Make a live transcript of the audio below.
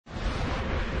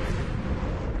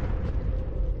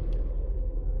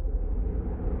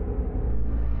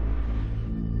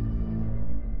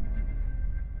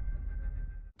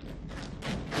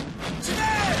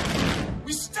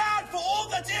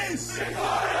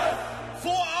for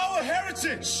our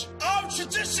heritage, our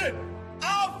tradition,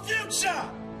 our future.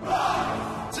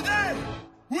 Today,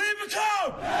 we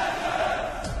become.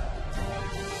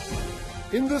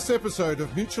 In this episode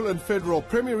of Mutual and Federal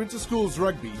Premier Interschools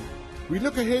Rugby, we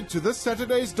look ahead to this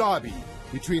Saturday's derby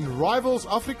between rivals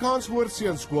Afrikaanse Hoër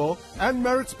Seunskool and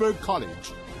Maritzburg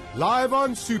College, live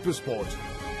on SuperSport.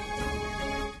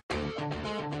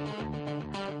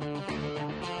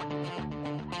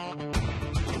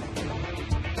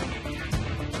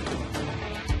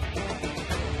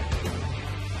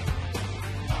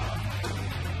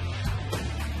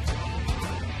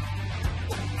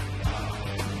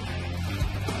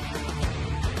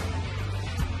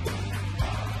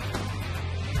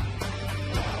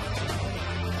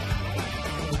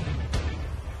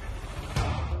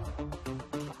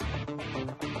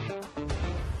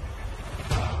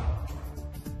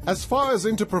 As far as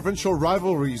interprovincial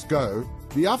rivalries go,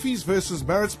 the Affies versus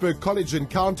Maritzburg College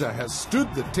encounter has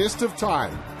stood the test of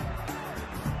time.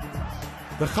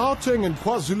 The Gauteng and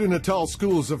KwaZulu-Natal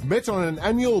schools have met on an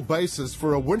annual basis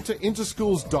for a winter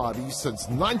interschools derby since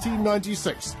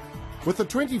 1996, with the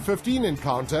 2015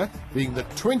 encounter being the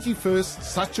 21st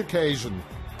such occasion.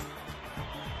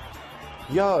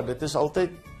 Ja, dit is altyd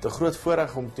 'n groot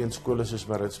voorreg om teen skole soos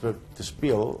Maritzburg te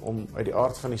speel, om uit die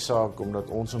aard van die saak, omdat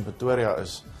ons in Pretoria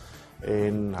is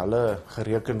en hulle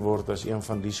gereken word as een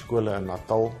van die skole in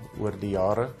Natal oor die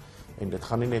jare, en dit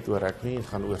gaan nie net oor rugby nie, dit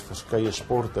gaan oor verskeie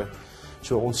sporte.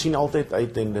 So ons sien altyd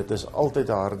uit en dit is altyd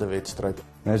 'n harde wedstryd.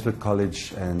 Maritzburg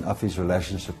College and Affies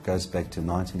relationship goes back to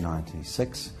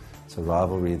 1996. It's a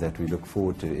rivalry that we look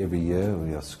forward to every year.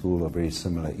 We are a school of very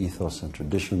similar ethos and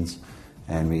traditions,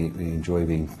 and we enjoy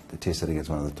being tested against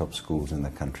one of the top schools in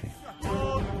the country.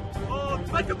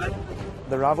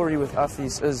 The rivalry with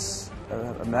Affies is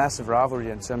a massive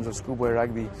rivalry in terms of schoolboy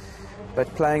rugby,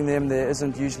 but playing them there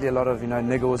isn't usually a lot of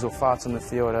niggles or fights on the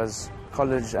field, as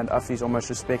college and Affies almost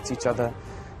respect each other,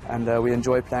 and we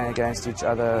enjoy playing against each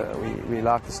other. We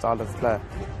like the style of play.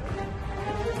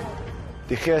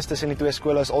 Die gees tussen die twee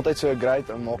skole is altyd so great,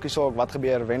 en maak nie saak wat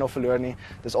gebeur, wen of verloor nie.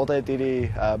 Dis altyd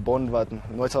hierdie bond wat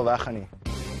nooit sal weggaan nie.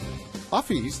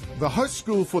 Affies, the host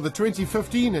school for the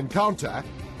 2015 encounter,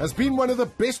 has been one of the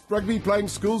best rugby playing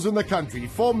schools in the country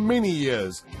for many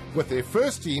years, with their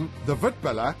first team, the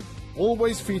Witbulle,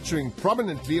 always featuring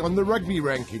prominently on the rugby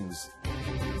rankings.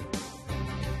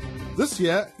 This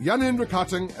year, Jan-Hendrik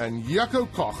Hatting and Jaco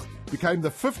Koch became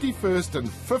the 51st and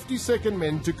 52nd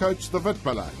men to coach the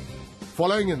Witbulle,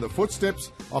 following in the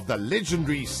footsteps of the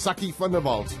legendary Sakkie van der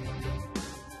Walt.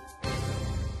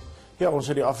 Ja, ons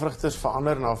het die afrigters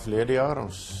verander na verlede jaar.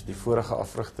 Die vorige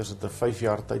afrigters het 'n 5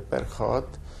 jaar tydperk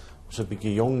gehad. Ons het 'n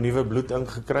bietjie jong nuwe bloed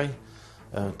ingekry.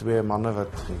 Twee manne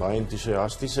wat baie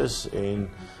entoesiasties is en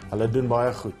hulle doen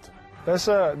baie goed. Dis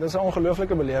 'n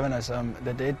ongelooflike belewenis.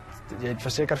 Jy het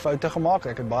verseker foute gemaak.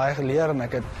 Ek het baie geleer, en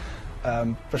ek het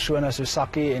persone soos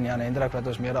Sakkie en Jan-Hendrik wat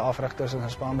ons mede-afrigters en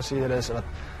spanbestuurder is,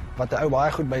 wat 'n ou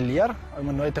baie goed by leer. Ou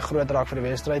moet nooit te groot raak vir die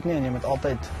wedstryd nie, en jy moet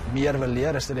altyd meer wil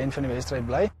leer, 'n student van die wedstryd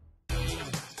bly.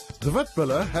 The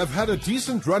Witbulle have had a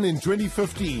decent run in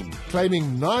 2015,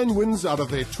 claiming 9 wins out of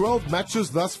their 12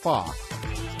 matches thus far.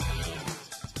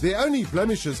 Their only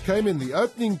blemishes came in the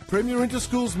opening Premier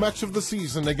Interschools match of the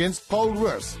season against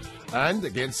Polroos and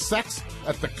against Sax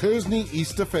at the Kersney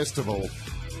Easter Festival.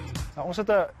 Ons het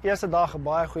 'n eerste dag 'n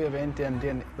baie goeie wen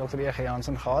teen Dr. E.G.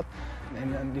 Jansen gehad,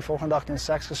 en die volgende dag teen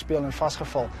Sax gespeel en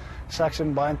vasgeval. Sax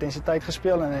het baie intensiteit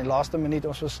gespeel, en in die laaste minuut,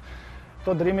 ons was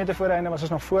tot 3 meter voor einde, was ons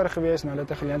nog voor gewees, en hulle het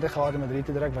 'n geleentheid gehad om met 3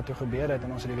 te druk wat toe gebeur het,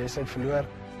 en ons het die wedstryd verloor.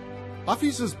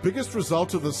 Affies' biggest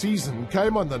result of the season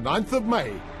came on the 9th of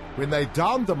May, when they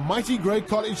downed the mighty Grey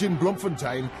College in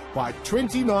Bloemfontein by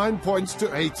 29 points to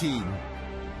 18.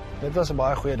 Dit was 'n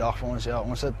baie goeie dag vir ons, ja.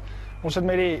 Ons het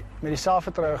met die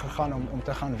selfvertroue gegaan om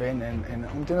te gaan wen, en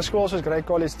om teen 'n skool soos Grey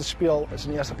College te speel is in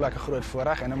die eerste plek 'n groot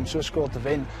voorreg, en om so 'n skool te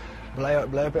wen bly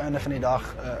op die einde van die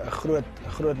dag 'n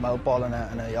groot mylpaal in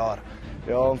 'n jaar.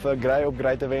 Ja, om vir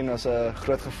Grey te wen was 'n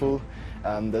groot gevoel.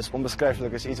 Dis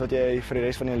onbeskryflik, is iets wat jy vir die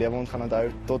res van jou lewe gaan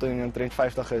onthou. Tot in omtrent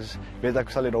 50 is, weet ek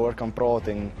sal jy daaroor kan praat,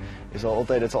 en dit sal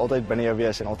altyd binne jou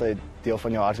wees en altyd deel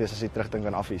van jou hart wees as jy terugdink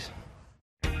aan Affies.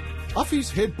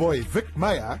 Affies head boy Vic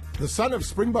Meyer, the son of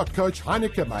Springbok coach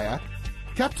Heineke Meyer,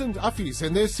 captained Affies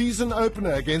in their season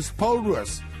opener against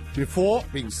Polroos before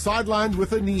being sidelined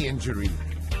with a knee injury.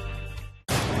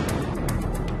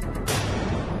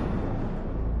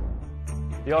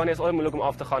 Ja, nee, het is altijd moeilijk om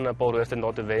af te gaan naar Polroos en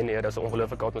daar te winnen. Ja, dat is een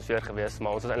ongelooflijke atmosfeer geweest,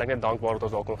 maar ons is eigenlijk net dankbaar dat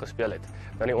ons daar kon gespeeld het.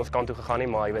 Dan niet ons kant toe gegaan, nie,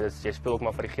 maar je weet, je speelt ook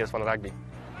maar voor de geest van rugby.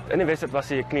 In die wedstryd was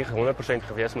ek nie 100%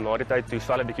 gewees, maar na die tyd toe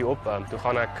swel 'n bietjie op. Toe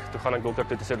gaan ek dokter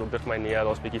toe sê dokter vir my nee,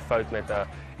 daar's 'n bietjie fout met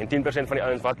en 10% van die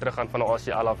ouens wat teruggaan van die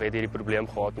ACL af het hierdie probleem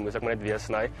gehad. Toe moes ek maar net weer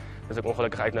sny. Dis ek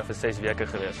ongelukkig uit nou vir 6 weke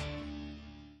gewees.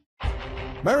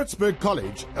 Maritzburg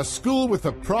College, a school with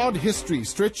a proud history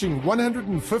stretching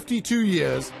 152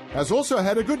 years, has also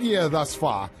had a good year thus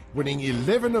far, winning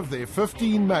 11 of their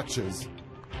 15 matches.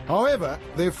 However,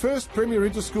 their first Premier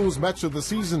Interschools match of the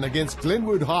season against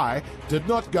Glenwood High did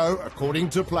not go according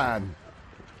to plan.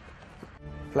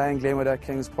 Playing Glenwood at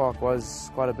Kings Park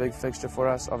was quite a big fixture for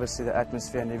us. Obviously the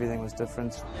atmosphere and everything was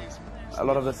different. A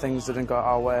lot of the things didn't go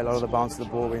our way, a lot of the bounce of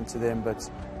the ball went to them, but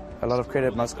a lot of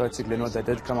credit must go to Glenwood. They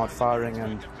did come out firing,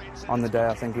 and on the day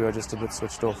I think we were just a bit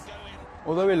switched off.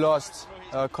 Although we lost,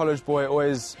 a college boy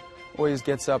always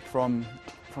gets up from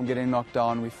getting knocked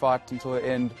down. We fight until the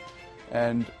end,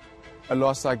 and a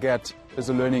loss like that is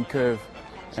a learning curve,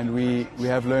 and we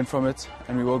have learned from it,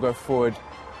 and we will go forward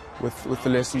with the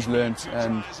lessons learned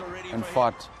and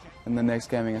fight in the next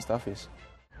game against Affies.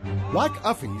 Like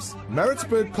Affies,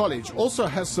 Maritzburg College also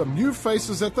has some new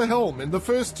faces at the helm in the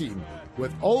first team,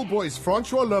 with old boys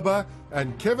Francois Lubber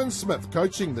and Kevin Smith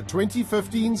coaching the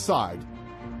 2015 side.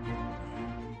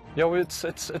 Yeah, well,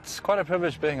 it's quite a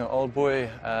privilege being an old boy.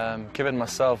 Kevin and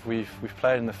myself, we've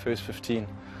played in the first 15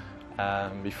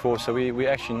 before, so we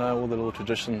actually know all the little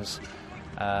traditions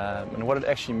and what it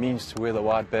actually means to wear the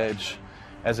white badge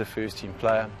as a first team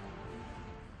player.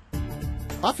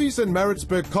 Affies and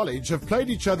Maritzburg College have played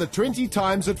each other 20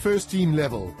 times at first team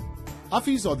level.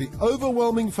 Affies are the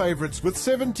overwhelming favourites with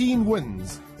 17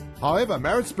 wins. However,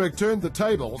 Maritzburg turned the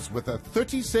tables with a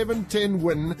 37-10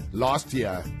 win last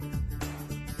year.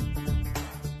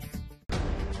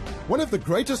 One of the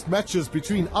greatest matches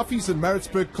between Affies and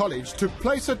Maritzburg College took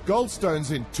place at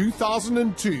Goldstones in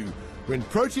 2002, when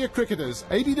Protea cricketers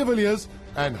A.B. de Villiers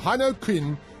and Heino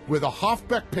Quinn were the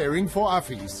half-back pairing for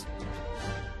Affies.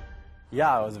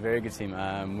 Yeah, it was a very good team.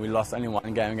 We lost only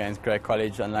one game against Grey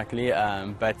College, unluckily.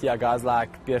 But yeah, guys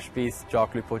like Pierre Spies,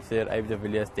 Jacques Leportier, A.B. de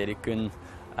Villiers, Derek Kuhn,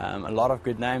 a lot of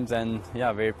good names, and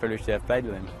yeah, very privileged to have played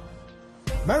with them.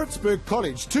 Maritzburg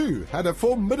College too had a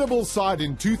formidable side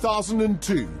in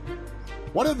 2002.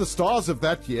 One of the stars of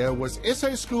that year was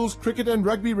SA School's cricket and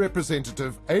rugby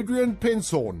representative Adrian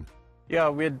Penshorn. Yeah,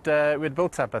 we'd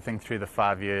built up, I think, through the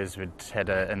 5 years. We'd had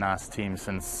a nice team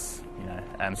since,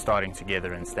 starting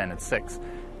together in Standard 6.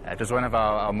 It was one of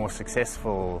our more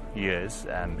successful years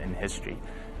in history.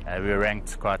 We were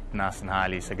ranked quite nice and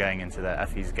highly, so going into the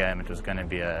Affies game, it was going to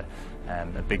be a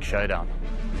big showdown.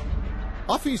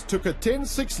 Affies took a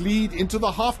 10-6 lead into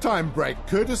the halftime break,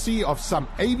 courtesy of some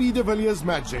A.B. de Villiers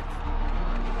magic.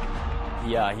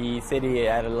 Yeah, he said he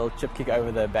had a little chip kick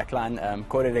over the back line,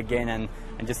 caught it again and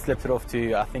just slipped it off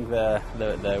to, I think,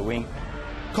 the wing.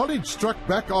 College struck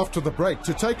back after the break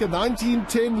to take a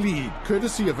 19-10 lead,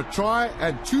 courtesy of a try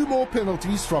and 2 more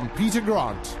penalties from Peter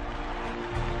Grant.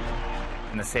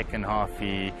 In the second half,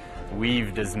 he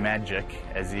weaved his magic,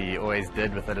 as he always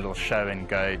did, with a little show and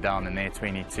go down the near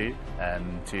 22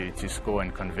 to score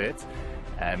and convert.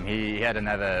 He had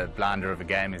another blinder of a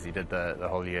game, as he did the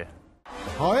whole year.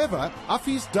 However,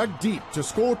 Affies dug deep to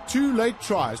score 2 late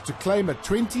tries to claim a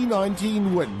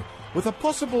 2019 win, with a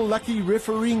possible lucky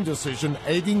refereeing decision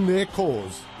aiding their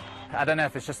cause. I don't know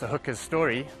if it's just a hooker's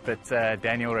story, but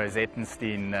Daniel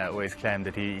Rosettenstein always claimed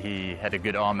that he had a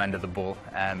good arm under the ball,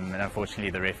 and unfortunately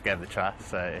the ref gave the try,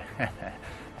 so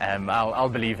I'll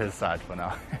believe his side for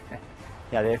now.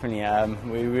 Yeah,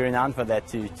 definitely. We were renowned for that,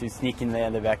 to sneak in there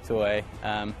in the back door.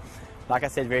 Like I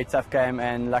said, very tough game,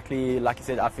 and luckily, like I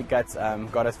said,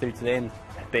 Afrikaans got us through to the end.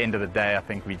 At the end of the day, I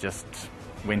think we just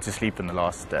went to sleep in the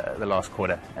last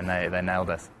quarter, and they nailed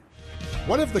us.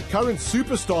 One of the current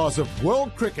superstars of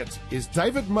world cricket is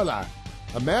David Miller,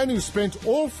 a man who spent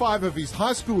all 5 of his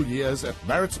high school years at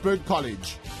Maritzburg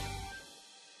College.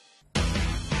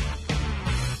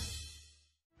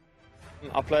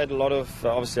 I played a lot of,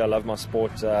 obviously I love my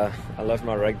sport, I love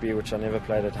my rugby, which I never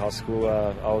played at high school.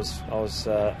 I was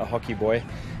a hockey boy,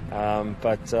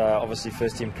 but obviously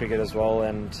first team cricket as well,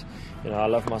 and I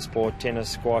love my sport, tennis,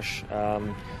 squash,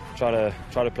 try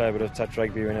to play a bit of touch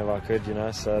rugby whenever I could,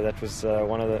 so that was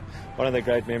one of the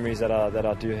great memories that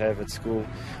I do have at school.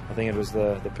 I think it was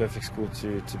the perfect school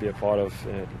to be a part of,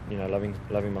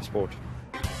 loving my sport.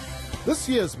 This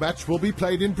year's match will be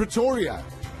played in Pretoria,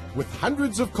 with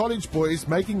hundreds of college boys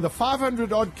making the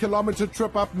 500-odd kilometre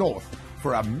trip up north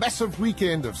for a massive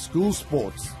weekend of school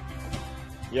sports.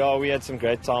 Yeah, we had some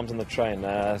great times on the train.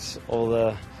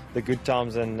 All the good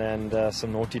times and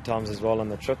some naughty times as well on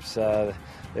the trips.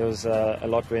 There was a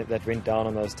lot that went down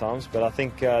on those times, but I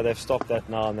think they've stopped that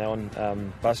now and they're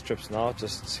on bus trips now,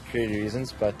 just security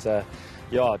reasons. But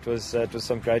yeah, it was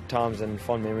some great times and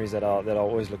fond memories that I'll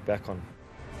always look back on.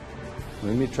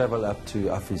 When we travel up to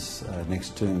Affies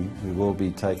next term, we will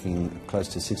be taking close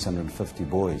to 650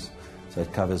 boys. So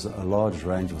it covers a large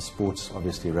range of sports,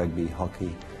 obviously rugby,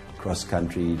 hockey,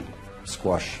 cross-country,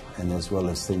 squash, and as well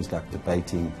as things like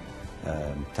debating,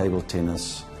 table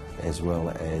tennis, as well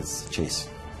as chess.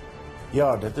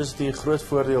 Ja, dit is die groot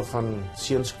voordeel van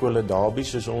seunskole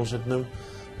derbies, soos ons dit noem.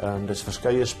 Dis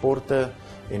verskeie sporte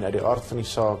en uit die aard van die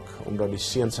saak, omdat die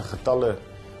seuns se getalle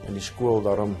in die skool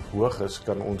daarom hoog is,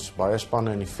 kan ons baie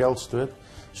spanne in die veld stoot.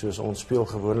 Soos ons speel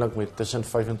gewoonlik met tussen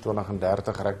 25 en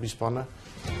 30 rugby spanne.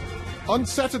 On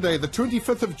Saturday, the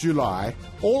 25th of July,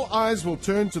 all eyes will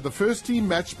turn to the first team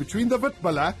match between the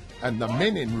Witbulle and the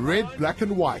men in red, black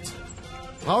and white.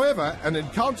 However, an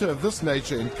encounter of this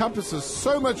nature encompasses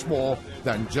so much more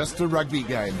than just a rugby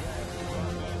game.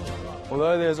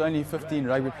 Although there's only 15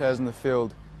 rugby players in the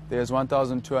field, there's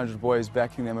 1,200 boys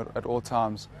backing them at all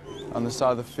times. On the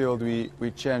side of the field,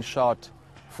 we cheer and shout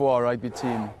for our rugby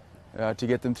team to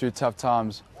get them through tough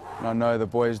times. And I know the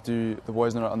boys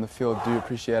on the field do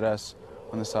appreciate us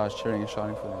on the side cheering and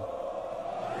shouting for them.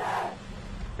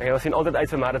 Ons sien altyd uit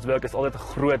vir Maritzburg, is altyd 'n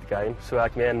groot game. So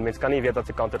ek meen, mense kan nie weet wat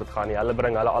se kant dit gaan nie. Hulle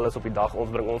bring hulle alles op die dag, ons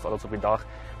bring ons alles op die dag.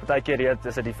 Partykeer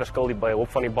is dit die verskil by hop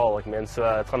van die bal. Ek meen, so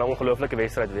dit gaan 'n ongelooflike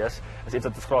wedstryd wees. Is iets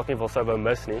wat ons graag nie wil sou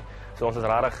mis nie. So ons is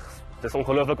regtig, dit is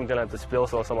ongelooflik om teen te speel,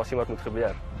 so ons sal maar sien wat moet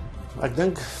gebeur. Ek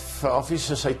dink vir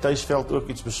Affies is sy tuisveld ook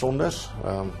iets besonders.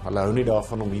 Hulle hou nie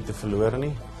daarvan om hier te verloor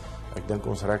nie. Ek dink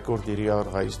ons rekord hierdie jaar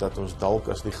wys dat ons dalk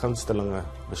as die gunstelinge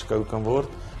beskou kan word.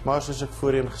 Maar soos ek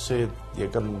voorheen gesê het, jy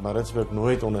kan Maritzburg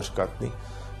nooit onderskat nie.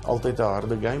 Altyd 'n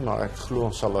harde game, maar ek glo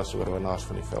ons sal as oorwinnaars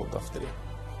van die veld aftree.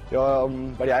 Ja,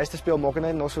 om by die huis te speel maak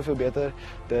net nog soveel beter.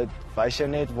 Dit wys jou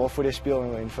net waarvoor jy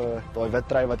speel en vir daai wit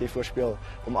trui wat jy voorspeel.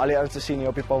 Om al die ouens te sien hier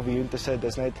op die paviljoen te sit,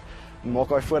 dis net maak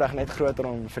daai voorreg net groter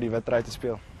om vir die wit trui te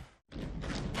speel.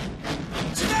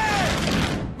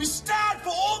 We stand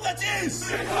for all that is,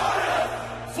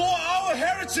 for our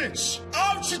heritage,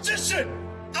 our tradition,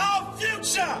 our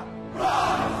future.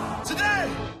 Today,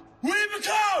 we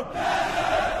become.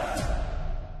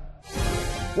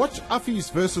 Watch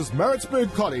Affies versus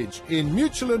Maritzburg College in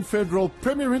Mutual and Federal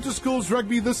Premier Interschools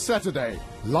Rugby this Saturday,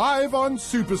 live on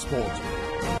SuperSport.